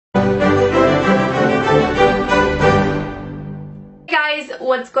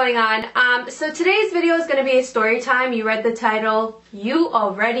what's going on? So today's video is going to be a story time. You read the title, you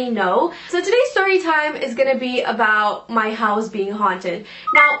already know. So today's story time is going to be about my house being haunted.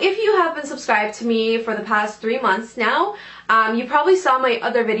 Now, if you have been subscribed to me for the past 3 months now, you probably saw my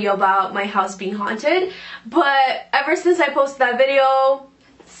other video about my house being haunted, but ever since I posted that video,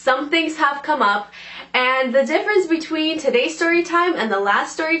 some things have come up. And the difference between today's story time and the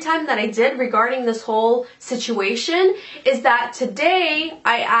last story time that I did regarding this whole situation is that today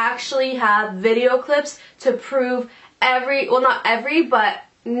I actually have video clips to prove not every, but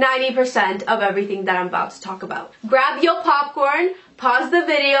 90% of everything that I'm about to talk about. Grab your popcorn, pause the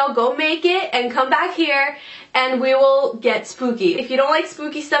video, go make it, and come back here and we will get spooky. If you don't like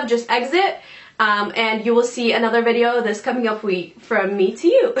spooky stuff, just exit. And you will see another video this coming up week from me to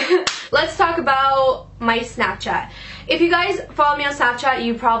you. Let's talk about my Snapchat. If you guys follow me on Snapchat,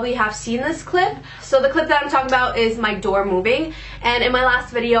 you probably have seen this clip. So the clip that I'm talking about is my door moving. And in my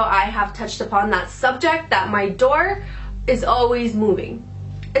last video, I have touched upon that subject, that my door is always moving.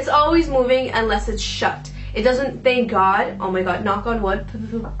 It's always moving unless it's shut. It doesn't, thank God, oh my God, knock on wood.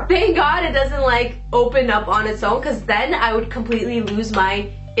 Thank God it doesn't like open up on its own, because then I would completely lose my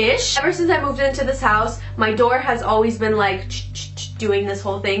ish. Ever since I moved into this house, my door has always been like doing this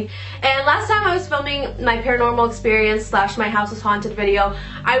whole thing. And last time I was filming my paranormal experience / my house is haunted video,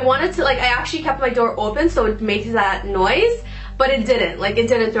 I wanted to I actually kept my door open so it makes that noise, but it didn't. It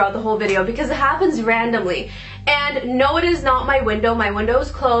didn't throughout the whole video because it happens randomly. And no, it is not my window. My window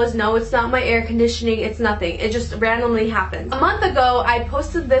is closed. No, it's not my air conditioning. It's nothing. It just randomly happens. A month ago, I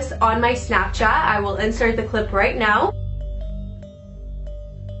posted this on my Snapchat. I will insert the clip right now.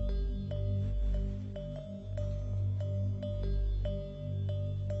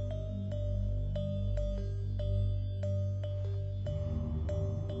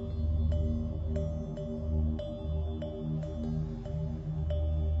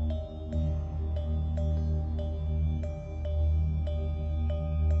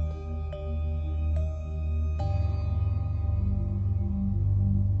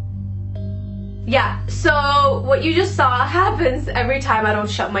 Yeah, so what you just saw happens every time I don't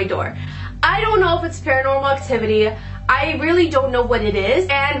shut my door. I don't know if it's paranormal activity. I really don't know what it is.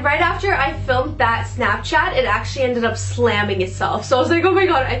 And right after I filmed that Snapchat, it actually ended up slamming itself. So I was like, oh my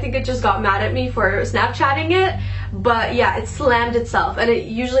God, I think it just got mad at me for Snapchatting it. But yeah, it slammed itself. And it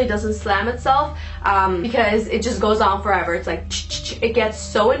usually doesn't slam itself because it just goes on forever. It's like, it gets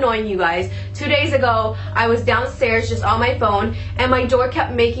so annoying, you guys. 2 days ago, I was downstairs just on my phone and my door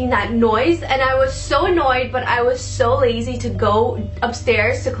kept making that noise. And I was so annoyed, but I was so lazy to go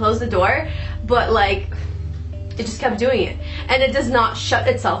upstairs to close the door. But it just kept doing it, and it does not shut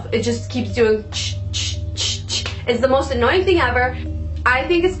itself. It just keeps doing It's the most annoying thing ever. I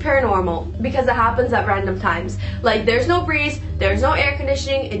think it's paranormal because it happens at random times. There's no breeze, there's no air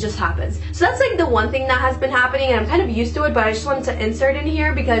conditioning, it just happens. So that's the one thing that has been happening, and I'm kind of used to it, but I just wanted to insert in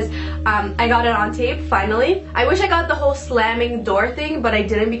here because I got it on tape finally. I wish I got the whole slamming door thing, but I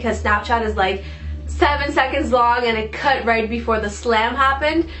didn't because Snapchat is 7 seconds long and it cut right before the slam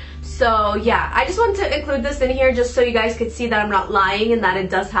happened. So yeah, I just wanted to include this in here just so you guys could see that I'm not lying and that it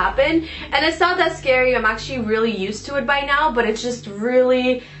does happen. And it's not that scary. I'm actually really used to it by now, but it's just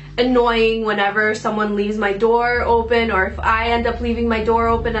really annoying whenever someone leaves my door open, or if I end up leaving my door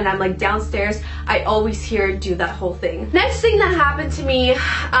open and I'm downstairs, I always hear it do that whole thing. Next thing that happened to me,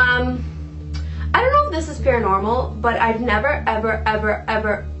 I don't know if this is paranormal, but I've never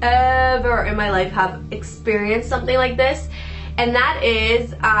ever in my life have experienced something like this. And that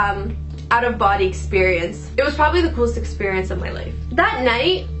is out-of-body experience. It was probably the coolest experience of my life. That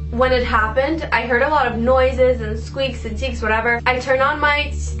night, when it happened, I heard a lot of noises and squeaks and teaks, whatever. I turned on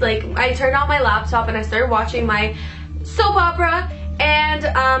my laptop and I started watching my soap opera, and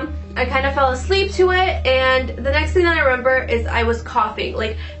I kind of fell asleep to it. And the next thing that I remember is I was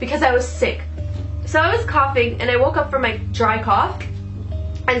coughing, because I was sick. So I was coughing, and I woke up from my dry cough.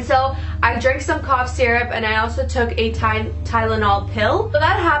 And so I drank some cough syrup, and I also took a Tylenol pill. So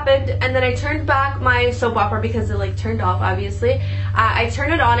that happened, and then I turned back my soap opera because it turned off, obviously. I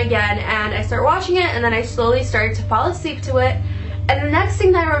turned it on again, and I started watching it, and then I slowly started to fall asleep to it. And the next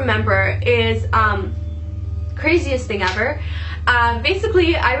thing that I remember is craziest thing ever.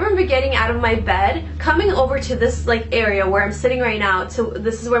 Basically, I remember getting out of my bed, coming over to this area where I'm sitting right now. So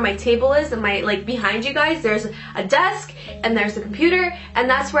this is where my table is, and my behind you guys, there's a desk and there's a computer, and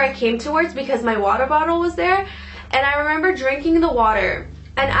that's where I came towards because my water bottle was there. And I remember drinking the water,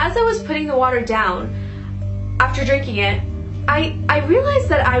 and as I was putting the water down after drinking it, I realized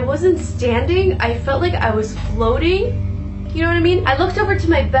that I wasn't standing. I felt like I was floating. You know what I mean? I looked over to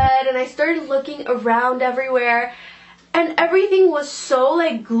my bed and I started looking around everywhere. and everything was so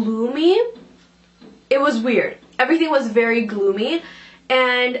like gloomy. It was weird. Everything was very gloomy.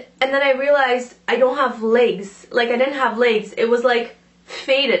 And then I realized I don't have legs. Like, I didn't have legs. It was like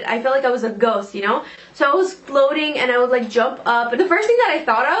faded. I felt like I was a ghost, you know? So I was floating and I would like jump up. And the first thing that I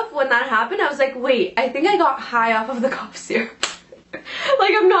thought of when that happened, I was like, wait, I think I got high off of the cough syrup.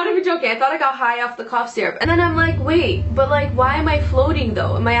 Like, I'm not even joking. I thought I got high off the cough syrup. And then I'm like, wait, but like, why am I floating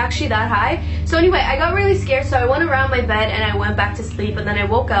though? Am I actually that high? So anyway, I got really scared, so I went around my bed and I went back to sleep, and then I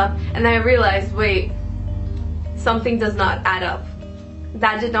woke up and then I realized, wait, something does not add up.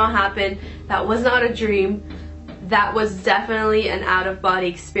 That did not happen. That was not a dream. That was definitely an out-of-body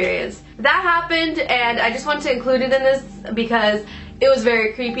experience. That happened, and I just wanted to include it in this because it was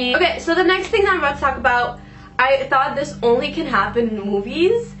very creepy. Okay, so the next thing that I'm about to talk about, I thought this only can happen in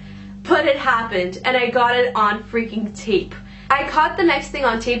movies, but it happened, and I got it on freaking tape. I caught the next thing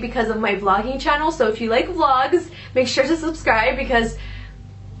on tape because of my vlogging channel, so if you like vlogs, make sure to subscribe because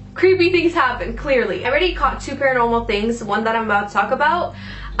creepy things happen, clearly. I already caught 2 paranormal things, one that I'm about to talk about,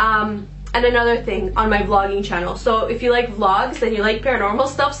 and another thing on my vlogging channel. So if you like vlogs and you like paranormal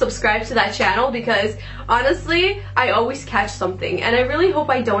stuff, subscribe to that channel because honestly, I always catch something, and I really hope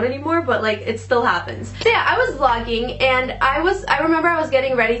I don't anymore, but like, it still happens. So yeah, I was vlogging, and I remember I was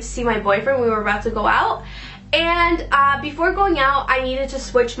getting ready to see my boyfriend. We were about to go out, and before going out, I needed to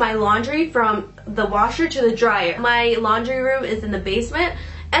switch my laundry from the washer to the dryer. My laundry room is in the basement,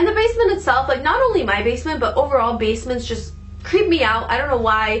 and the basement itself, like not only my basement, but overall basements just creep me out. I don't know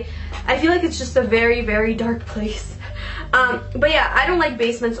why. I feel like it's just a very, very dark place. But yeah, I don't like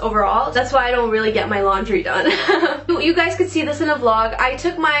basements overall. That's why I don't really get my laundry done. You guys could see this in a vlog. I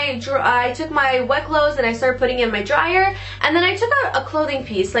took my wet clothes and I started putting it in my dryer, and then I took out a clothing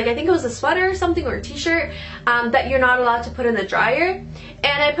piece, like I think it was a sweater or something, or a t-shirt, that you're not allowed to put in the dryer,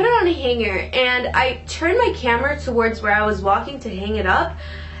 and I put it on a hanger, and I turned my camera towards where I was walking to hang it up,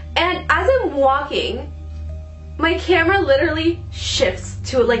 and as I'm walking, my camera literally shifts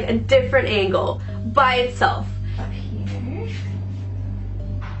to like a different angle by itself. Up here.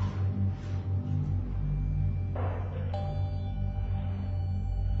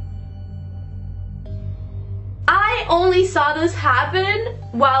 I only saw this happen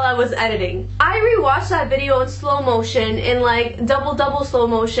while I was editing. I rewatched that video in slow motion, in like double slow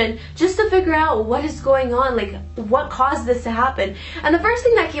motion, just to figure out what is going on, like what caused this to happen. And the first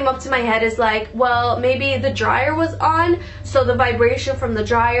thing that came up to my head is like, well, maybe the dryer was on, so the vibration from the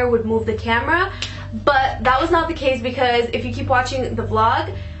dryer would move the camera. But that was not the case, because if you keep watching the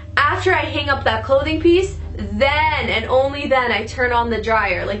vlog, after I hang up that clothing piece, then and only then I turn on the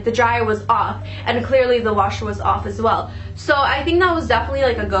dryer. Like, the dryer was off, and clearly the washer was off as well. So I think that was definitely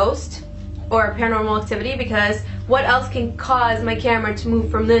like a ghost or a paranormal activity, because what else can cause my camera to move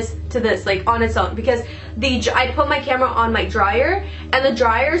from this to this, like on its own? Because I put my camera on my dryer, and the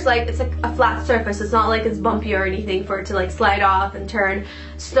dryer's like, it's like a flat surface. It's not like it's bumpy or anything for it to like slide off and turn.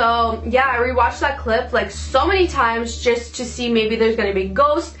 So yeah, I rewatched that clip like so many times just to see maybe there's gonna be a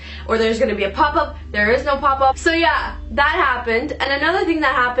ghost or there's gonna be a pop-up. There is no pop-up. So yeah, that happened. And another thing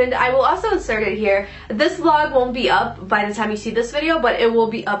that happened, I will also insert it here. This vlog won't be up by the time you see this video, but it will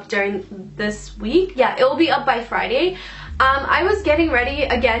be up during this week. Yeah, it will be up by Friday. I was getting ready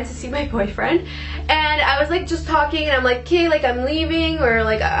again to see my boyfriend, and I was like just talking, and I'm like, okay, like I'm leaving, or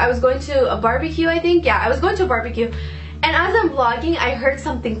like I was going to a barbecue, I think. Yeah, I was going to a barbecue, and as I'm vlogging, I heard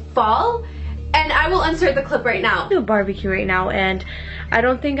something fall, and I will insert the clip right now. I'm to a barbecue right now, and I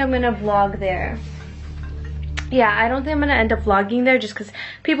don't think I'm gonna vlog there. Yeah, I don't think I'm gonna end up vlogging there just because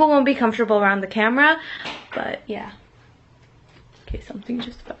people won't be comfortable around the camera, but yeah. Okay, something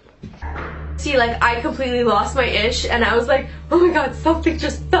just fell. See, like, I completely lost my ish, and I was like, oh my god, something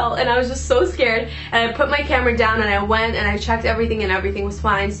just fell, and I was just so scared, and I put my camera down, and I went and I checked everything, and everything was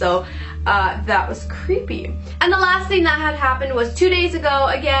fine. So that was creepy. And the last thing that had happened was 2 days ago.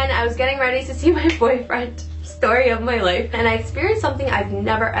 Again, I was getting ready to see my boyfriend. Story of my life, and I experienced something I've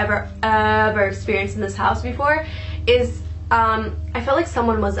never ever experienced in this house before. I felt like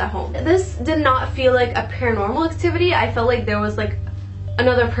someone was at home. This did not feel like a paranormal activity. I felt like there was like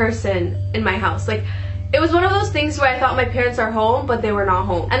another person in my house. Like, it was one of those things where I thought my parents are home, but they were not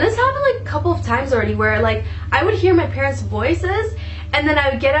home. And this happened like a couple of times already, where like I would hear my parents' voices, and then I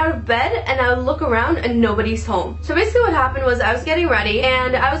would get out of bed and I would look around and nobody's home. So basically what happened was I was getting ready,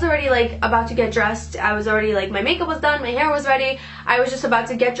 and I was already like about to get dressed. I was already like, my makeup was done, my hair was ready. I was just about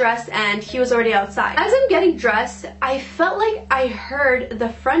to get dressed, and he was already outside. As I'm getting dressed, I felt like I heard the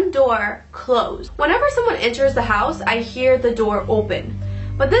front door close. Whenever someone enters the house, I hear the door open.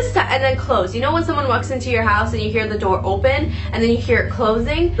 But this time, and then close. You know when someone walks into your house and you hear the door open and then you hear it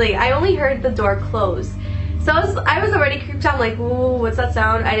closing? Like, I only heard the door close. So I was already creeped out. I'm like, ooh, what's that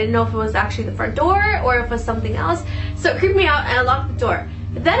sound? I didn't know if it was actually the front door or if it was something else. So it creeped me out and I locked the door.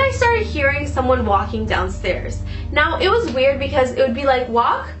 Then I started hearing someone walking downstairs. Now it was weird because it would be like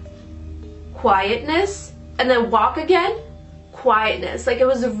walk, quietness, and then walk again, quietness. Like, it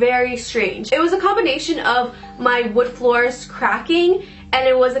was very strange. It was a combination of my wood floors cracking and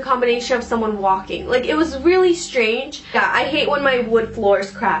it was a combination of someone walking. Like, it was really strange. Yeah, I hate when my wood floors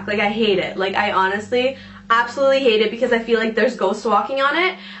crack. Like, I hate it. Like, I honestly absolutely hate it because I feel like there's ghosts walking on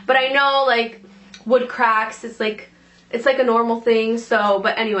it. But I know, like, wood cracks, it's like a normal thing. So,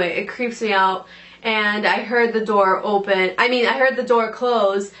 but anyway, it creeps me out. And I heard the door open. I mean, I heard the door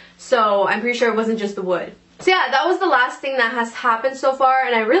close, so I'm pretty sure it wasn't just the wood. So yeah, that was the last thing that has happened so far,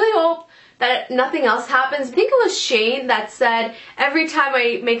 and I really hope that nothing else happens. I think it was Shane that said every time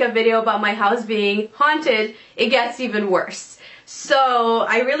I make a video about my house being haunted, it gets even worse. So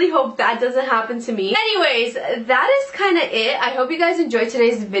I really hope that doesn't happen to me. Anyways, that is kind of it. I hope you guys enjoyed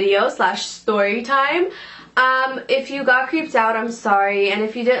today's video / story time. If you got creeped out, I'm sorry, and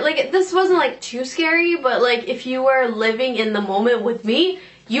if you did, like, this wasn't like too scary, but like if you were living in the moment with me,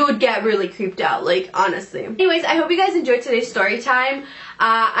 you would get really creeped out, like, honestly. Anyways, I hope you guys enjoyed today's story time.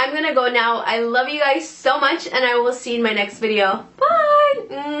 I'm gonna go now. I love you guys so much, and I will see you in my next video. Bye!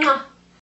 Mwah.